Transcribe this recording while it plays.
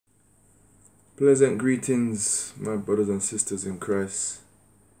Pleasant greetings, my brothers and sisters in Christ.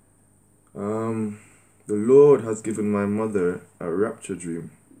 The Lord has given my mother a rapture dream,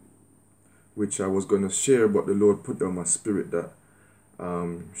 which I was going to share, but the Lord put on my spirit that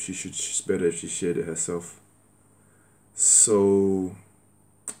she's better if she shared it herself. So,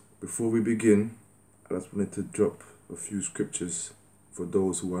 before we begin, I just wanted to drop a few scriptures for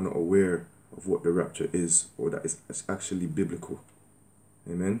those who are not aware of what the rapture is, or that it's actually biblical.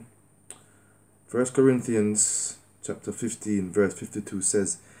 Amen. 1 Corinthians chapter 15 verse 52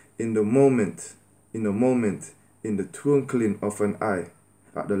 says, in the moment, in the twinkling of an eye,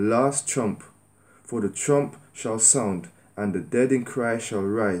 at the last trump, for the trump shall sound, and the dead in Christ shall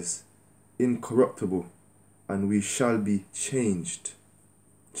rise, incorruptible, and we shall be changed.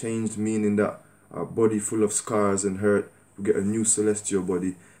 Changed meaning that our body full of scars and hurt, we get a new celestial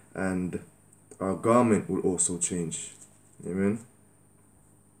body, and our garment will also change. Amen.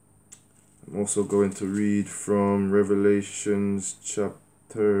 I'm also going to read from Revelations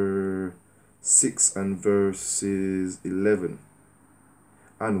chapter 6 and verses 11.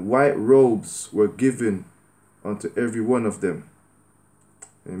 And white robes were given unto every one of them.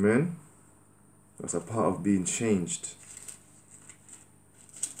 Amen. That's a part of being changed.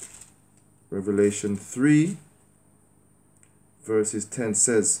 Revelation 3 verses 10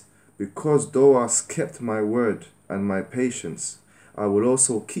 says, because thou hast kept my word and my patience, I will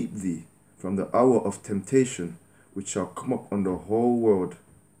also keep thee from the hour of temptation, which shall come up on the whole world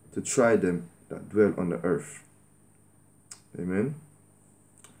to try them that dwell on the earth. Amen.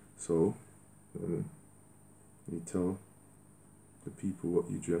 So, you tell the people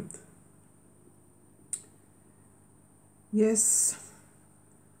what you dreamt. Yes.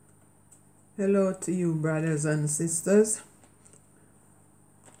 Hello to you, brothers and sisters.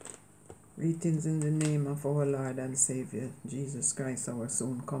 Greetings in the name of our Lord and Savior, Jesus Christ, our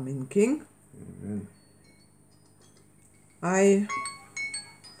soon coming King. Amen. I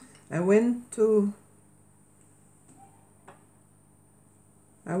went to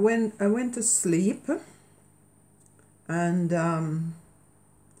sleep, and I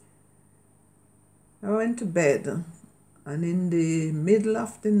went to bed, and in the middle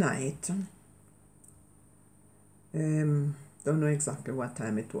of the night, don't know exactly what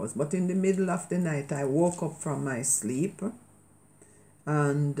time it was, but in the middle of the night I woke up from my sleep,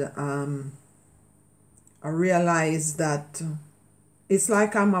 and I realized that it's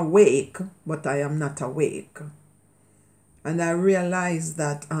like I'm awake, but I am not awake. And I realized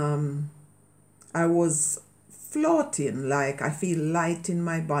that I was floating, like I feel light in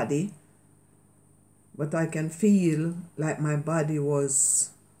my body, but I can feel like my body was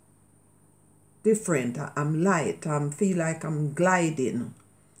different. I'm light. I feel like I'm gliding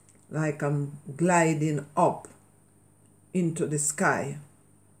up into the sky.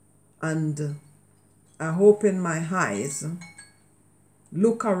 And I open my eyes,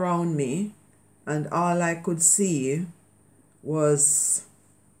 look around me, and all I could see was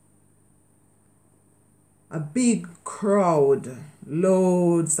a big crowd,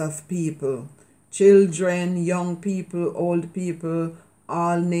 loads of people, children, young people, old people,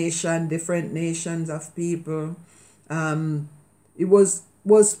 all nations, different nations of people. It was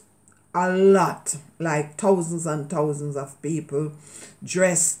a lot, like thousands and thousands of people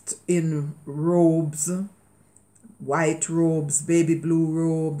dressed in robes, white robes, baby blue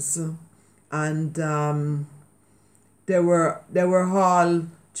robes, and they were all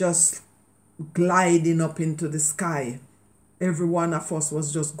just gliding up into the sky. Every one of us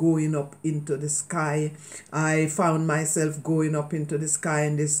was just going up into the sky. I found myself going up into the sky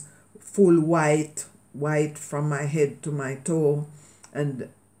in this full white from my head to my toe, and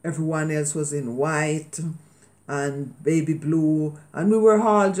everyone else was in white and baby blue, and we were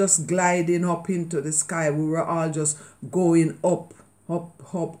all just gliding up into the sky. We were all just going up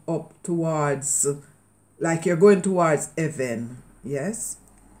towards, like you're going towards heaven, yes?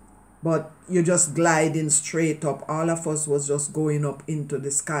 But you're just gliding straight up. All of us was just going up into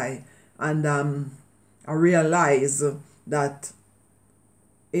the sky. And I realized that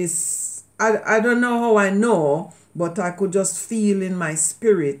I don't know how I know, but I could just feel in my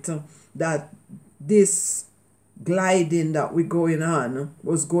spirit that this gliding that we're going on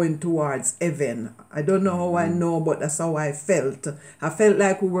was going towards heaven. I don't know how I know, but that's how I felt. I felt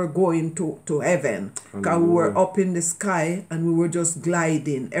like we were going to heaven, because we were up in the sky and we were just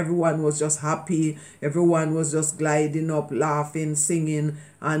gliding. Everyone was just happy. Everyone was just gliding up, laughing, singing,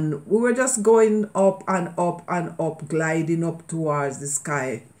 and we were just going up and up and up, gliding up towards the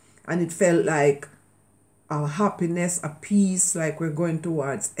sky. And it felt like a happiness, a peace, like we're going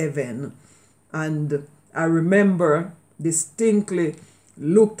towards heaven. And I remember distinctly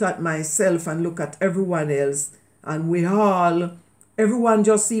looked at myself and looked at everyone else, and everyone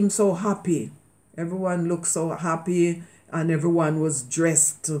just seemed so happy. Everyone looked so happy, and everyone was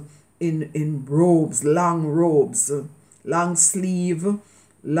dressed in robes, long sleeve,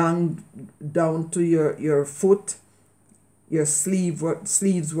 long down to your foot. Your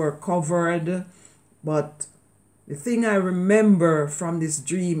sleeves were covered. But the thing I remember from this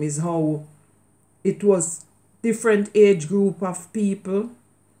dream is how it was different age group of people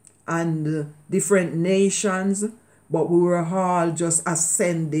and different nations, but we were all just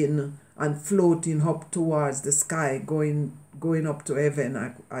ascending and floating up towards the sky, going up to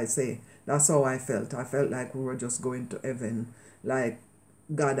heaven. I say that's how I felt. I felt like we were just going to heaven, like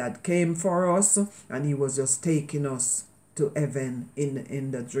God had came for us and he was just taking us to heaven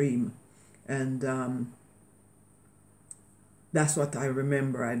in the dream. And that's what I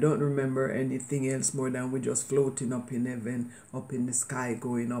remember. I don't remember anything else more than we just floating up in heaven, up in the sky,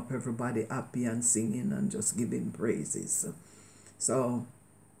 going up, everybody happy and singing and just giving praises. So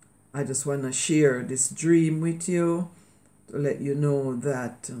I just want to share this dream with you to let you know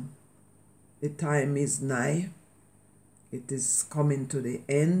that the time is nigh. It is coming to the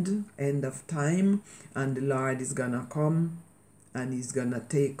end of time, and the Lord is going to come and he's going to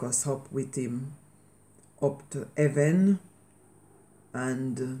take us up with him up to heaven.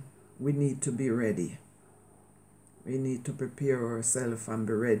 And we need to be ready. We need to prepare ourselves and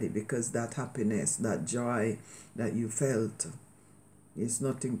be ready, because that happiness, that joy that you felt is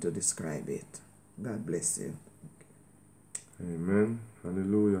nothing to describe it. God bless you. Amen.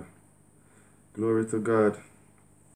 Hallelujah. Glory to God.